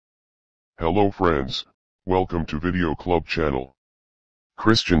Hello friends, welcome to Video Club channel.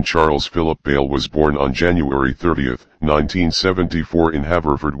 Christian Charles Philip Bale was born on January 30, 1974 in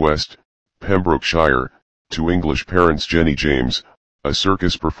Haverfordwest, Pembrokeshire, to English parents Jenny James, a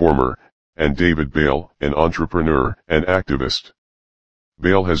circus performer, and David Bale, an entrepreneur and activist.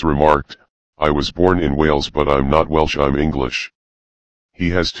 Bale has remarked, "I was born in Wales but I'm not Welsh, I'm English."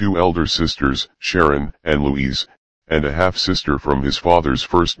 He has two elder sisters, Sharon and Louise, and a half-sister from his father's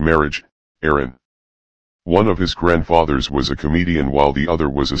first marriage, Erin. One of his grandfathers was a comedian while the other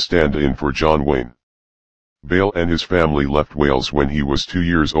was a stand-in for John Wayne. Bale and his family left Wales when he was 2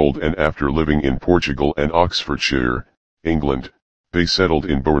 years old, and after living in Portugal and Oxfordshire, England, they settled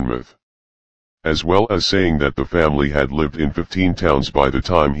in Bournemouth. As well as saying that the family had lived in 15 towns by the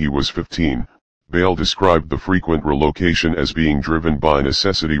time he was 15, Bale described the frequent relocation as being driven by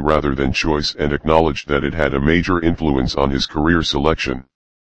necessity rather than choice, and acknowledged that it had a major influence on his career selection.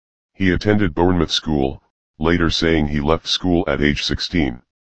 He attended Bournemouth School, later saying he left school at age 16.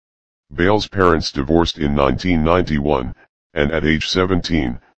 Bale's parents divorced in 1991, and at age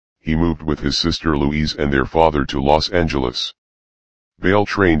 17, he moved with his sister Louise and their father to Los Angeles. Bale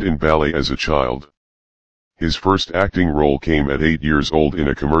trained in ballet as a child. His first acting role came at 8 years old in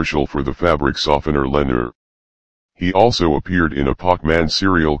a commercial for the fabric softener Lenure. He also appeared in a Pac-Man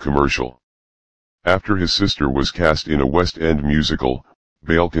cereal commercial. After his sister was cast in a West End musical,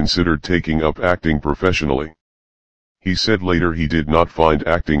 Bale considered taking up acting professionally. He said later he did not find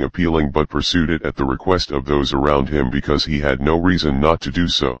acting appealing but pursued it at the request of those around him because he had no reason not to do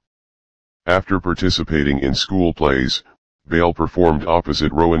so. After participating in school plays, Bale performed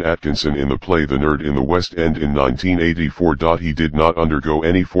opposite Rowan Atkinson in the play The Nerd in the West End in 1984. He did not undergo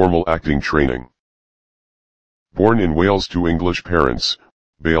any formal acting training. Born in Wales to English parents,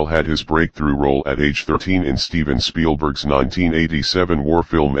 Bale had his breakthrough role at age 13 in Steven Spielberg's 1987 war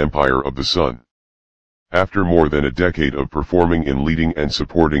film Empire of the Sun. After more than a decade of performing in leading and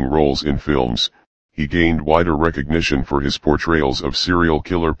supporting roles in films, he gained wider recognition for his portrayals of serial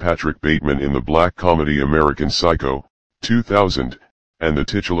killer Patrick Bateman in the black comedy American Psycho, 2000, and the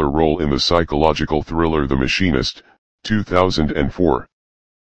titular role in the psychological thriller The Machinist, 2004.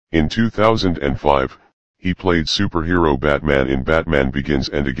 In 2005, he played superhero Batman in Batman Begins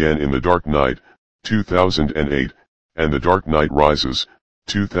and again in The Dark Knight, 2008, and The Dark Knight Rises,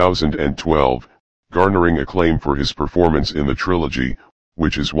 2012, garnering acclaim for his performance in the trilogy,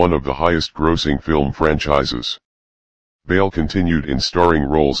 which is one of the highest-grossing film franchises. Bale continued in starring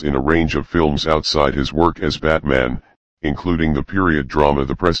roles in a range of films outside his work as Batman, including the period drama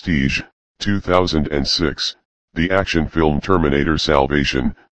The Prestige, 2006, the action film Terminator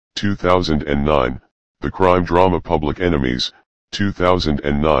Salvation, 2009, the crime drama Public Enemies,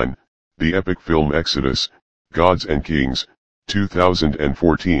 2009, the epic film Exodus, Gods and Kings,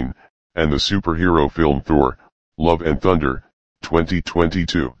 2014, and the superhero film Thor, Love and Thunder,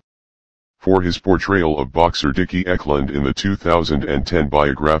 2022. For his portrayal of boxer Dickie Eklund in the 2010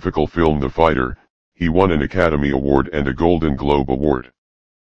 biographical film The Fighter, he won an Academy Award and a Golden Globe Award.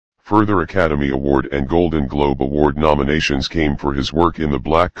 Further Academy Award and Golden Globe Award nominations came for his work in the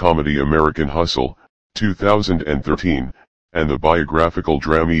black comedy American Hustle, 2013, and the biographical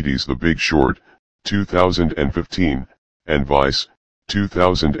dramedies The Big Short, 2015, and Vice,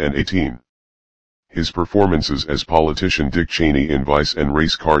 2018. His performances as politician Dick Cheney in Vice and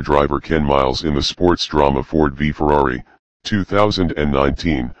race car driver Ken Miles in the sports drama Ford v Ferrari,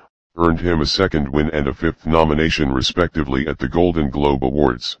 2019, earned him a second win and a fifth nomination respectively at the Golden Globe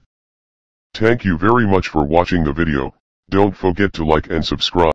Awards. Thank you very much for watching the video. Don't forget to like and subscribe.